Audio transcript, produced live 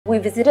We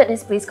visited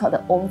this place called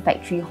the Om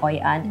Factory Hoi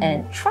An,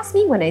 and trust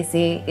me when I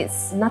say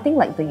it's nothing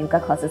like the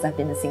yoga classes I've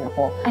been to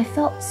Singapore. I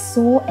felt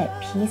so at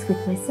peace with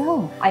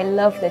myself. I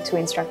love the two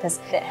instructors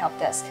that helped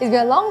us. It's been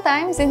a long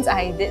time since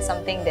I did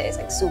something that is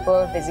like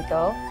super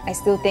physical. I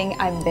still think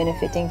I'm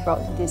benefiting from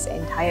this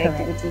entire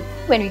activity.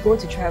 When we go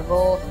to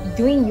travel,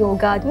 doing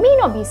yoga may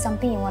not be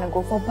something you want to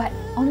go for, but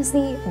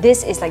honestly,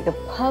 this is like the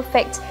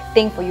perfect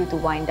thing for you to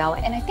wind down.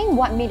 And I think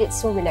what made it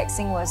so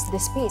relaxing was the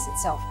space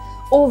itself.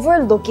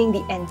 Overlooking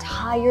the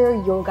entire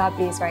yoga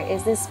place, right,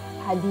 is this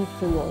paddy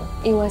floor.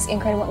 It was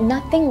incredible.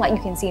 Nothing like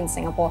you can see in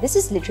Singapore. This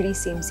is literally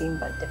same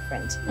but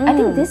different. I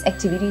think this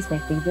activity is my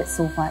favorite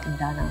so far in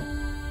Dana.